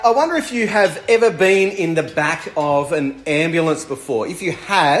I wonder if you have ever been in the back of an ambulance before. If you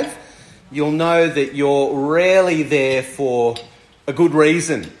have, you'll know that you're rarely there for a good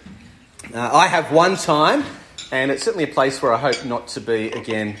reason. I have one time, and it's certainly a place where I hope not to be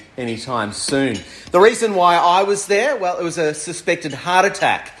again anytime soon. The reason why I was there, well, it was a suspected heart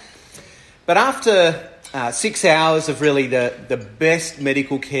attack. But after 6 hours of really the best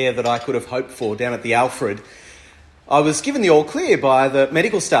medical care that I could have hoped for down at the Alfred, I was given the all clear by the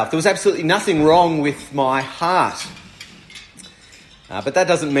medical staff. There was absolutely nothing wrong with my heart. But that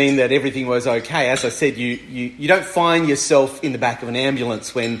doesn't mean that everything was okay. As I said, you don't find yourself in the back of an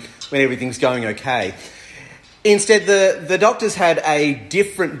ambulance when everything's going okay. Instead, the doctors had a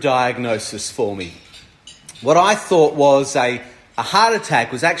different diagnosis for me. What I thought was a heart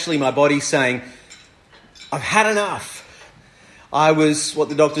attack was actually my body saying, I've had enough. I was, what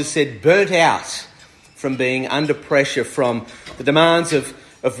the doctors said, burnt out from being under pressure from the demands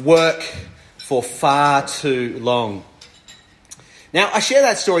of work for far too long. Now, I share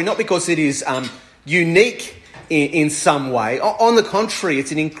that story not because it is unique in some way. On the contrary,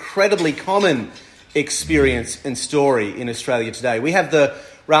 it's an incredibly common experience and story in Australia today. We have the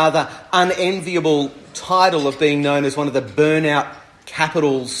rather unenviable title of being known as one of the burnout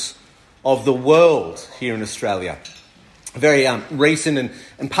capitals of the world here in Australia. A very recent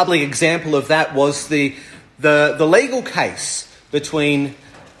and public example of that was the legal case between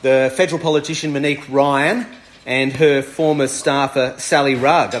the federal politician Monique Ryan and her former staffer Sally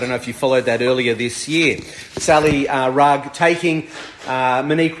Rugg. I don't know if you followed that earlier this year. Sally Rugg taking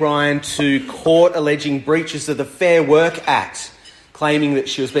Monique Ryan to court alleging breaches of the Fair Work Act, claiming that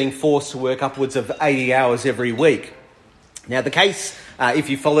she was being forced to work upwards of 80 hours every week. Now, the case, if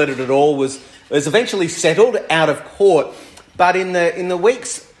you followed it at all, was eventually settled out of court, but in the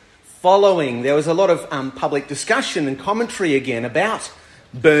weeks following, there was a lot of public discussion and commentary again about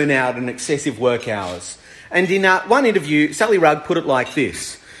burnout and excessive work hours. And in one interview, Sally Rugg put it like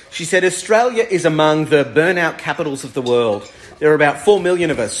this. She said, Australia is among the burnout capitals of the world. There are about 4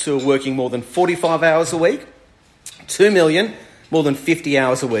 million of us who are working more than 45 hours a week, 2 million more than 50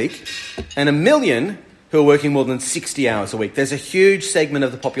 hours a week, and 1 million who are working more than 60 hours a week. There's a huge segment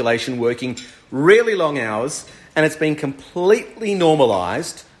of the population working really long hours, and it's been completely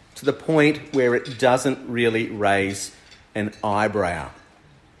normalised to the point where it doesn't really raise an eyebrow.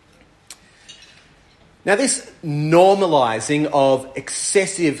 Now, this normalising of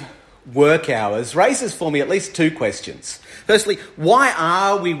excessive work hours raises for me at least two questions. Firstly, why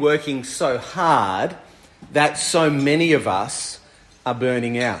are we working so hard that so many of us are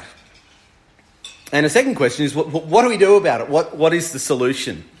burning out? And the second question is, what do we do about it? What is the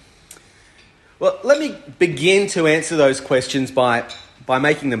solution? Well, let me begin to answer those questions by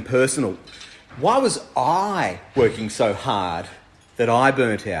making them personal. Why was I working so hard that I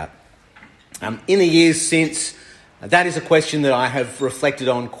burnt out? In the years since, that is a question that I have reflected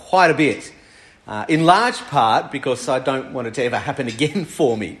on quite a bit, in large part because I don't want it to ever happen again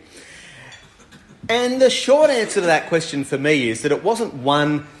for me. And the short answer to that question for me is that it wasn't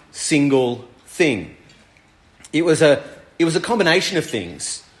one single thing. It was a combination of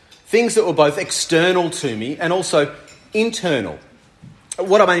things that were both external to me and also internal.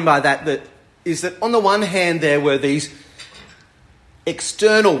 What I mean by that is that on the one hand there were these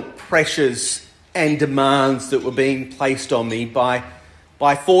external pressures and demands that were being placed on me by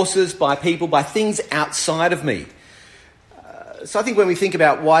forces, by people, by things outside of me. So I think when we think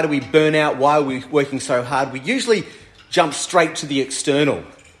about why do we burn out, why are we working so hard, we usually jump straight to the external.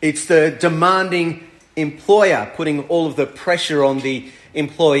 It's the demanding employer putting all of the pressure on the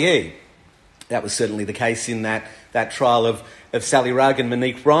employee. That was certainly the case in that trial of Sally Rugg and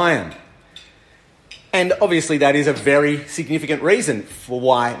Monique Ryan. And obviously that is a very significant reason for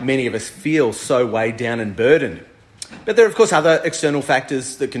why many of us feel so weighed down and burdened. But there are, of course, other external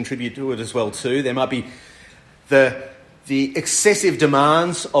factors that contribute to it as well too. There might be the excessive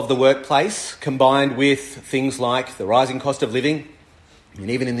demands of the workplace combined with things like the rising cost of living. And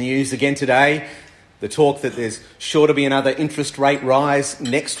even in the news again today, the talk that there's sure to be another interest rate rise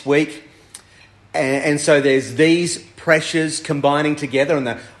next week. And so there's these pressures combining together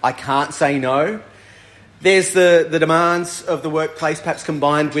and I can't say no. There's the demands of the workplace perhaps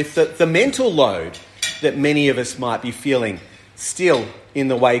combined with the mental load that many of us might be feeling still in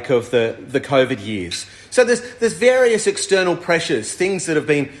the wake of the COVID years. So there's various external pressures, things that have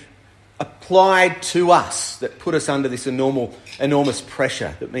been applied to us that put us under this enormous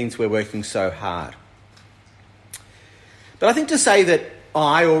pressure that means we're working so hard. But I think to say that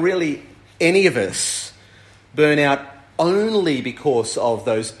I, or really any of us, burn out only because of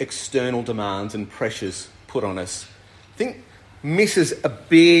those external demands and pressures put on us, I think misses a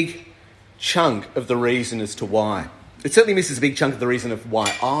big chunk of the reason as to why. It certainly misses a big chunk of the reason of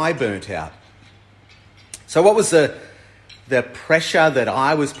why I burnt out. So what was the pressure that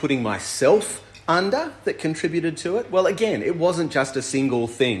I was putting myself under that contributed to it? Well, again, it wasn't just a single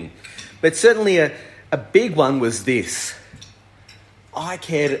thing, but certainly a big one was this. I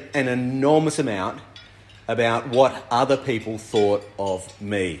cared an enormous amount about what other people thought of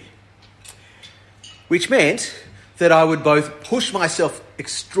me, which meant that I would both push myself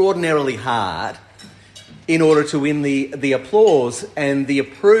extraordinarily hard in order to win the applause and the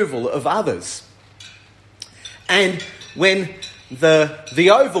approval of others. And when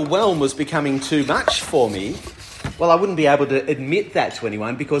the overwhelm was becoming too much for me, well, I wouldn't be able to admit that to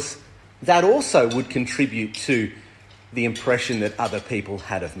anyone, because that also would contribute to the impression that other people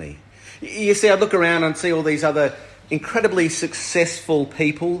had of me. You see, I'd look around and see all these other incredibly successful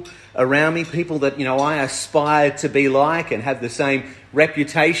people around me, people that, I aspired to be like and have the same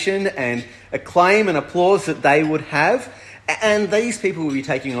reputation and acclaim and applause that they would have. And these people would be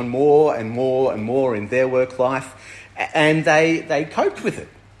taking on more and more and more in their work life, and they coped with it,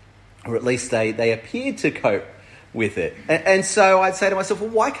 or at least they appeared to cope with it. And so I'd say to myself, well,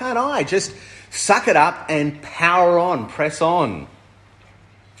 why can't I just suck it up and power on, press on?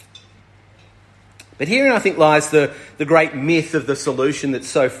 But herein, I think, lies the great myth of the solution that's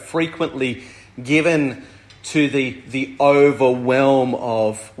so frequently given to the overwhelm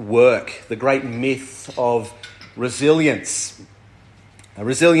of work, the great myth of resilience.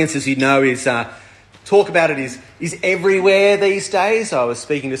 Resilience, as you know, is talk about it is everywhere these days. I was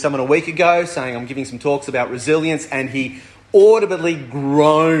speaking to someone a week ago saying I'm giving some talks about resilience, and he audibly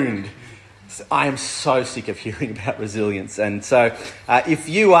groaned. I am so sick of hearing about resilience. And so if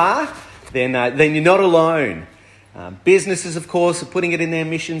you are, then you're not alone. Businesses, of course, are putting it in their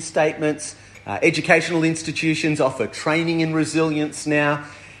mission statements. Educational institutions offer training in resilience now.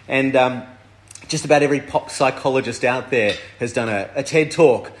 And just about every pop psychologist out there has done a TED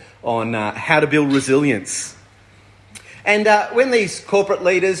Talk on how to build resilience. And when these corporate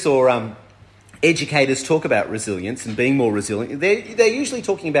leaders or educators talk about resilience and being more resilient, they're usually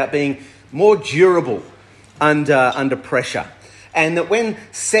talking about being more durable under pressure. And that when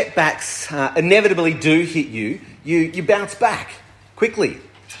setbacks inevitably do hit you, you bounce back quickly.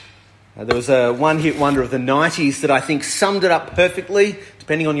 There was a one-hit wonder of the 90s that I think summed it up perfectly.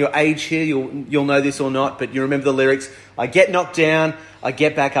 Depending on your age here, you'll know this or not, but you remember the lyrics. I get knocked down, I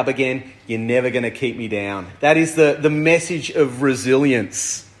get back up again, you're never going to keep me down. That is the message of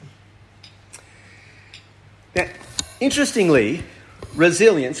resilience. Now, interestingly,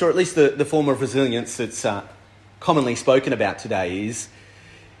 resilience, or at least the form of resilience that's commonly spoken about today,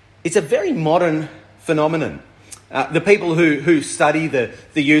 it's a very modern phenomenon. The people who study the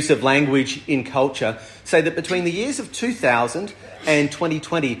use of language in culture say that between the years of 2000 and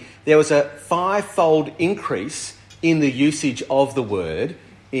 2020, there was a 5-fold increase in the usage of the word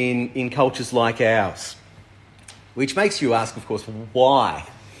in cultures like ours. Which makes you ask, of course, why?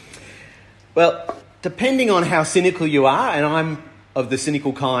 Well, depending on how cynical you are, and I'm of the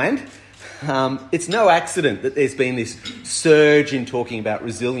cynical kind, it's no accident that there's been this surge in talking about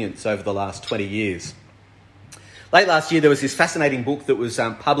resilience over the last 20 years. Late last year, there was this fascinating book that was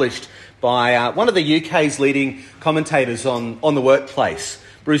published by one of the UK's leading commentators on the workplace,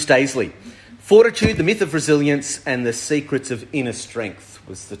 Bruce Daisley. Fortitude, the Myth of Resilience and the Secrets of Inner Strength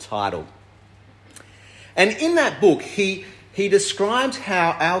was the title. And in that book, he described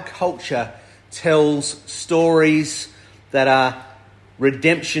how our culture tells stories that are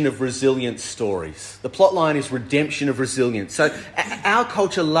redemption of resilience stories. The plot line is redemption of resilience. So our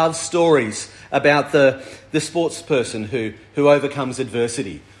culture loves stories about the sports person who overcomes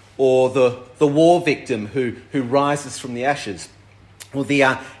adversity, or the war victim who rises from the ashes, or the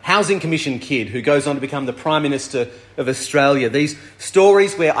Housing Commission kid who goes on to become the Prime Minister of Australia. These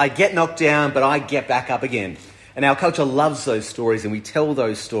stories where I get knocked down, but I get back up again. And our culture loves those stories, and we tell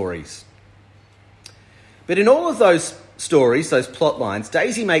those stories. But in all of those stories, those plot lines,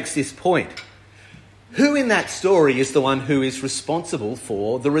 Daisy makes this point. Who in that story is the one who is responsible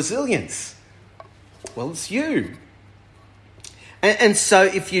for the resilience? Well, it's you. And so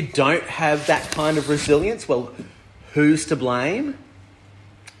if you don't have that kind of resilience, well, who's to blame?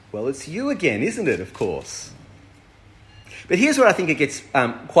 Well, it's you again, isn't it, of course? But here's where I think it gets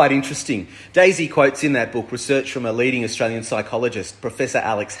quite interesting. Daisy quotes in that book research from a leading Australian psychologist, Professor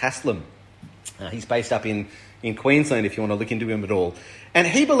Alex Haslam. He's based up in Queensland, if you want to look into him at all. And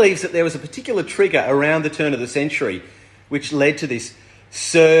he believes that there was a particular trigger around the turn of the century which led to this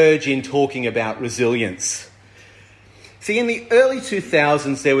surge in talking about resilience. See, in the early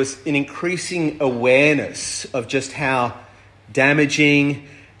 2000s, there was an increasing awareness of just how damaging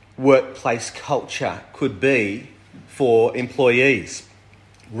workplace culture could be for employees.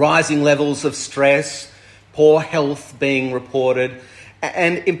 Rising levels of stress, poor health being reported,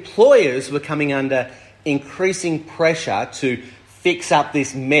 and employers were coming under increasing pressure to fix up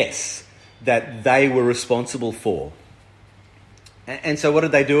this mess that they were responsible for. And so what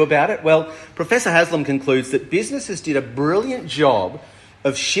did they do about it? Well, Professor Haslam concludes that businesses did a brilliant job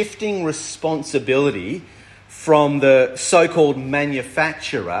of shifting responsibility from the so-called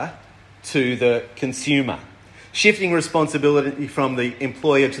manufacturer to the consumer. Shifting responsibility from the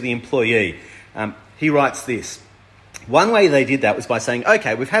employer to the employee. He writes this. One way they did that was by saying,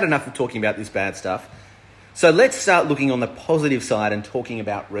 okay, we've had enough of talking about this bad stuff, so let's start looking on the positive side and talking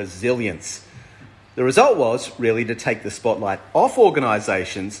about resilience. The result was really to take the spotlight off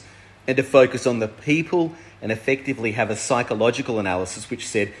organisations and to focus on the people and effectively have a psychological analysis which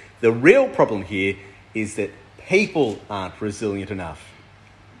said the real problem here is that people aren't resilient enough.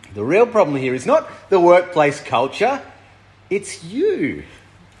 The real problem here is not the workplace culture, it's you.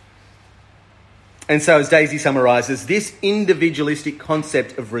 And so as Daisy summarises, this individualistic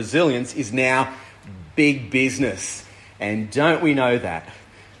concept of resilience is now big business. And don't we know that?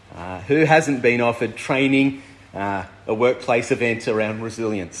 Who hasn't been offered training, a workplace event around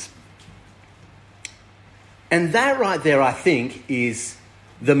resilience? And that right there, I think, is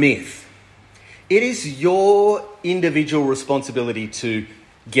the myth. It is your individual responsibility to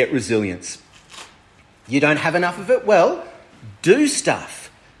get resilience. You don't have enough of it? Well, do stuff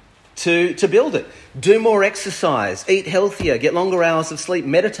to build it. Do more exercise, eat healthier, get longer hours of sleep,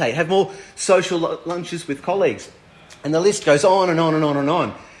 meditate, have more social lunches with colleagues. And the list goes on and on and on and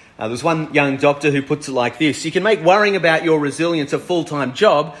on. There's one young doctor who puts it like this. You can make worrying about your resilience a full-time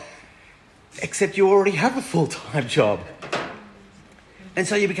job, except you already have a full-time job. And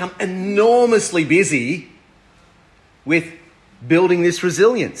so you become enormously busy with building this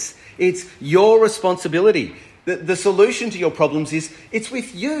resilience. It's your responsibility. The solution to your problems is it's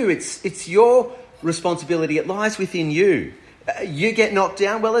with you. It's your responsibility. It lies within you. You get knocked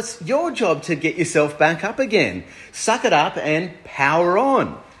down, well, it's your job to get yourself back up again. Suck it up and power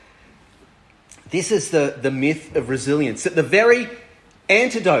on. This is the myth of resilience. That the very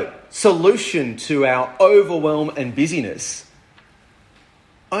antidote, solution to our overwhelm and busyness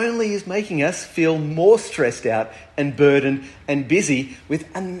only is making us feel more stressed out and burdened and busy with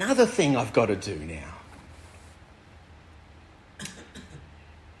another thing I've got to do now.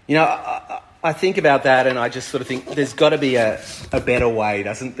 You know, I think about that and I just sort of think there's got to be a better way,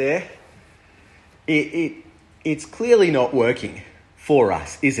 doesn't there? It's clearly not working for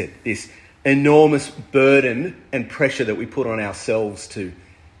us, is it? This enormous burden and pressure that we put on ourselves to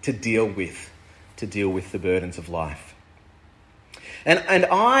deal with the burdens of life. And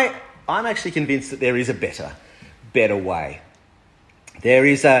I'm actually convinced that there is a better way. There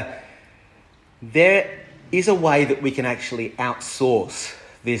is a way that we can actually outsource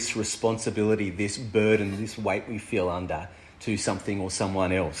this responsibility, this burden, this weight we feel under to something or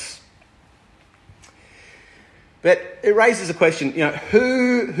someone else. But it raises a question, you know,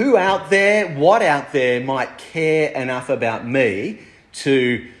 who out there, what out there might care enough about me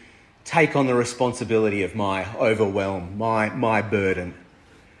to take on the responsibility of my overwhelm, my burden?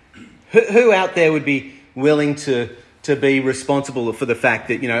 Who out there would be willing to be responsible for the fact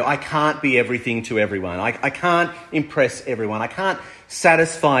that, you know, I can't be everything to everyone. I can't impress everyone. I can't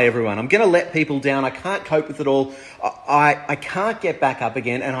satisfy everyone. I'm going to let people down. I can't cope with it all. I can't get back up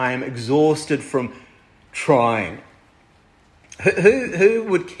again, and I am exhausted from trying. Who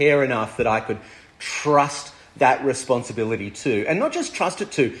would care enough that I could trust that responsibility to? And not just trust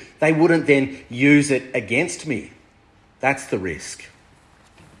it to, they wouldn't then use it against me. That's the risk.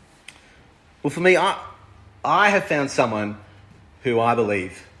 Well, for me, I have found someone who I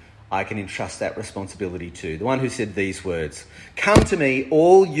believe I can entrust that responsibility to. The one who said these words, "Come to me,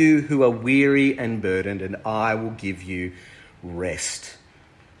 all you who are weary and burdened, and I will give you rest.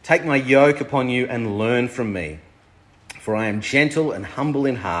 Take my yoke upon you and learn from me, for I am gentle and humble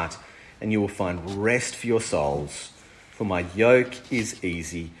in heart, and you will find rest for your souls. For my yoke is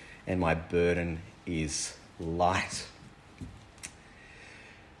easy and my burden is light."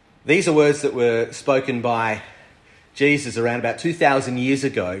 These are words that were spoken by Jesus around about 2,000 years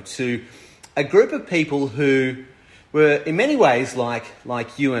ago to a group of people who were in many ways like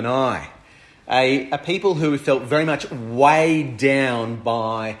you and I. A people who felt very much weighed down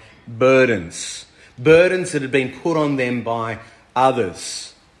by burdens that had been put on them by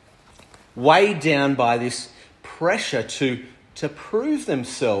others. Weighed down by this pressure to prove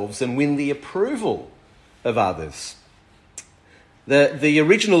themselves and win the approval of others. The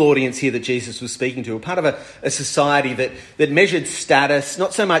original audience here that Jesus was speaking to were part of a society that measured status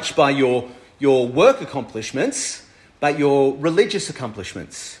not so much by your work accomplishments, but your religious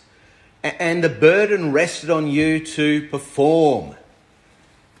accomplishments. And the burden rested on you to perform.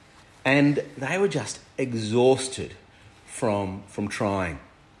 And they were just exhausted from trying.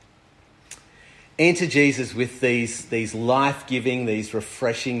 Enter Jesus with these life-giving, these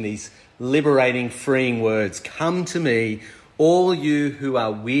refreshing, these liberating, freeing words. Come to me, all you who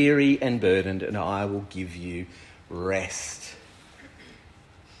are weary and burdened, and I will give you rest.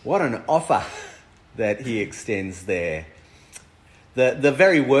 What an offer that he extends there. The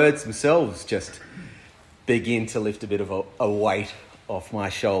very words themselves just begin to lift a bit of a weight off my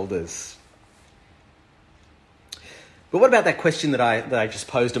shoulders. But what about that question that I just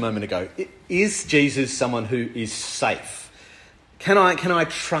posed a moment ago? Is Jesus someone who is safe? Can I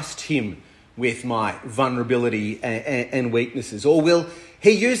trust him with my vulnerability and weaknesses? Or will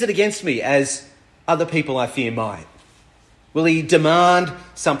he use it against me as other people I fear might? Will he demand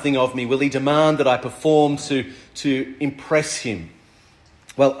something of me? Will he demand that I perform to impress him?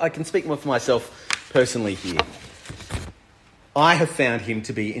 Well, I can speak more for myself personally here. I have found him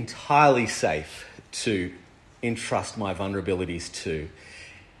to be entirely safe to entrust my vulnerabilities to.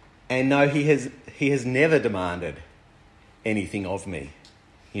 And no, he has never demanded anything of me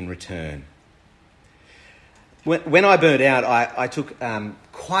in return. When I burnt out, I took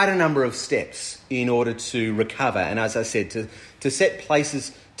quite a number of steps in order to recover, and as I said, to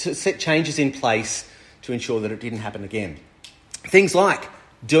set changes in place to ensure that it didn't happen again. Things like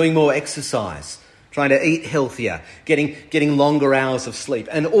doing more exercise, trying to eat healthier, getting longer hours of sleep,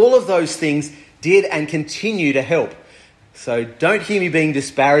 and all of those things did and continue to help. So don't hear me being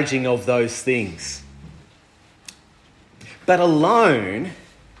disparaging of those things. But alone,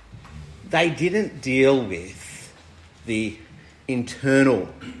 they didn't deal with the internal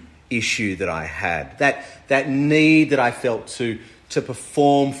issue that I had, that need that I felt to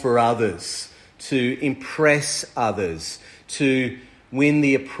perform for others, to impress others, to win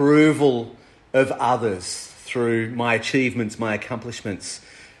the approval of others through my achievements, my accomplishments.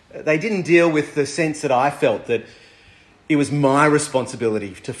 They didn't deal with the sense that I felt that it was my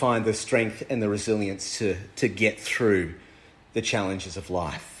responsibility to find the strength and the resilience to get through the challenges of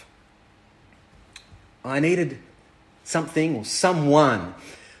life. I needed something or someone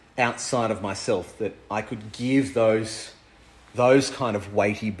outside of myself that I could give those kind of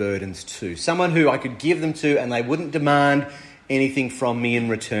weighty burdens to. Someone who I could give them to and they wouldn't demand anything from me in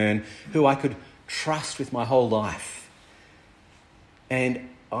return, who I could trust with my whole life. And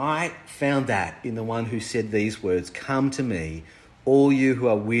I found that in the one who said these words, "Come to me, all you who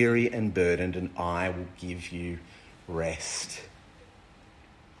are weary and burdened, and I will give you rest."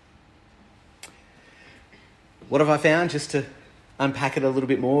 What have I found? Just to unpack it a little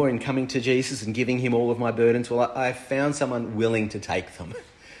bit more in coming to Jesus and giving him all of my burdens, well, I found someone willing to take them.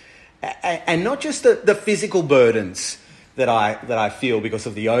 And not just the physical burdens that I feel because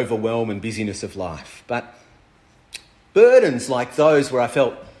of the overwhelm and busyness of life, but burdens like those where I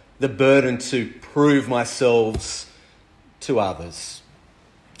felt the burden to prove myself to others.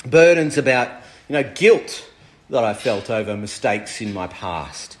 Burdens about, guilt that I felt over mistakes in my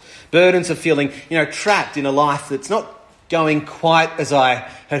past. Burdens of feeling, trapped in a life that's not going quite as I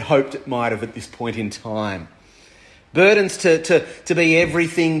had hoped it might have at this point in time. Burdens to be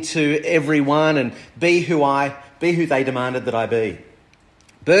everything to everyone and be who they demanded that I be.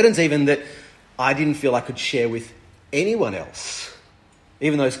 Burdens even that I didn't feel I could share with anyone else,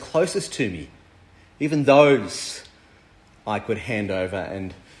 even those closest to me, even those I could hand over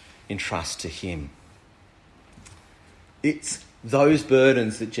and entrust to him. It's those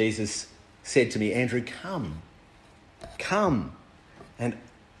burdens that Jesus said to me, "Andrew, come and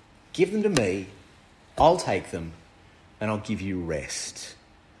give them to me. I'll take them and I'll give you rest."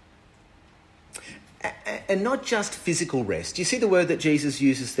 And not just physical rest. Do you see the word that Jesus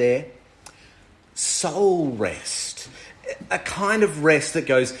uses there? Soul rest. A kind of rest that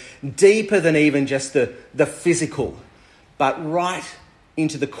goes deeper than even just the physical, but right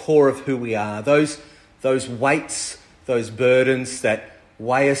into the core of who we are. Those weights, those burdens that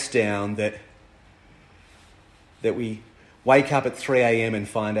weigh us down, that we wake up at 3 a.m. and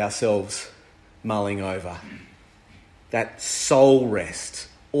find ourselves mulling over. That soul rest,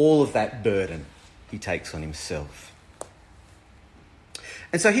 all of that burden he takes on himself.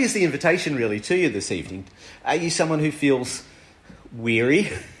 And so here's the invitation really to you this evening. Are you someone who feels weary?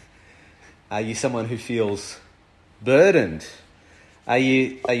 Are you someone who feels burdened? Are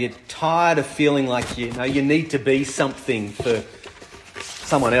you tired of feeling like you need to be something for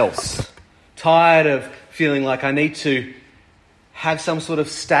someone else? Tired of feeling like I need to have some sort of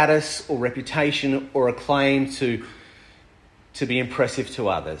status or reputation or a claim to be impressive to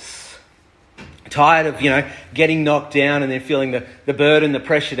others. Tired of, getting knocked down and then feeling the burden, the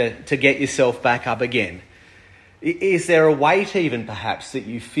pressure to get yourself back up again. Is there a weight even perhaps that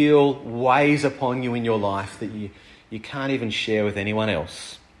you feel weighs upon you in your life that you can't even share with anyone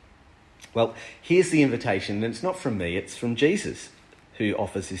else? Well, here's the invitation, and it's not from me, it's from Jesus who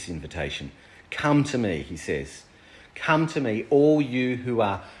offers this invitation. Come to me, he says. Come to me, all you who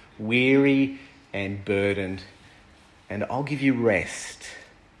are weary and burdened, and I'll give you rest.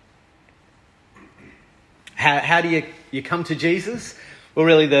 How do you come to Jesus? Well,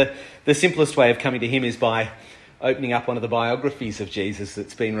 really the simplest way of coming to him is by opening up one of the biographies of Jesus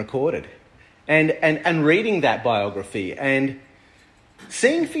that's been recorded and reading that biography and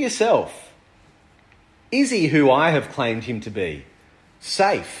seeing for yourself, is he who I have claimed him to be?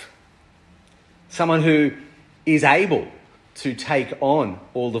 Safe. Someone who is able to take on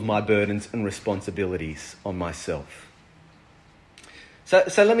all of my burdens and responsibilities on myself.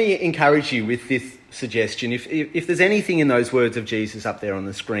 So let me encourage you with this suggestion. If there's anything in those words of Jesus up there on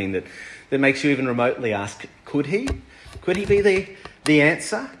the screen that makes you even remotely ask, could he? Could he be the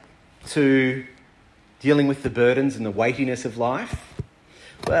answer to dealing with the burdens and the weightiness of life?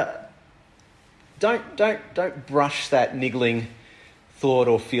 Well, don't brush that niggling thought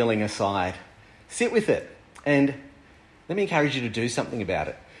or feeling aside. Sit with it and let me encourage you to do something about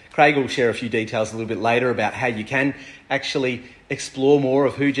it. Craig will share a few details a little bit later about how you can actually explore more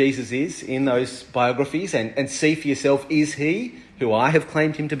of who Jesus is in those biographies and see for yourself, is he who I have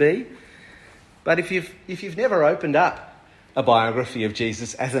claimed him to be? But if you've never opened up a biography of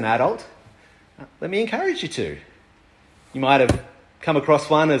Jesus as an adult, let me encourage you to. You might have come across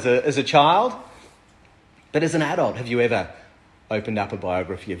one as a child, but as an adult, have you ever opened up a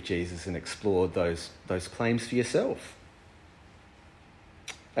biography of Jesus and explored those claims for yourself?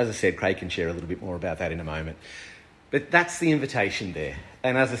 As I said, Craig can share a little bit more about that in a moment. But that's the invitation there.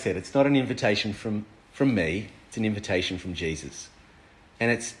 And as I said, it's not an invitation from me, it's an invitation from Jesus. And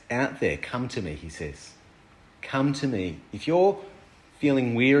it's out there. Come to me, he says. Come to me. If you're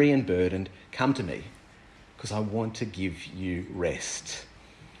feeling weary and burdened, come to me, because I want to give you rest.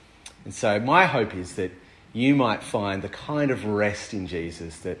 And so my hope is that you might find the kind of rest in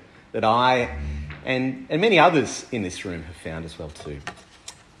Jesus that I and many others in this room have found as well too.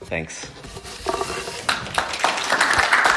 Thanks.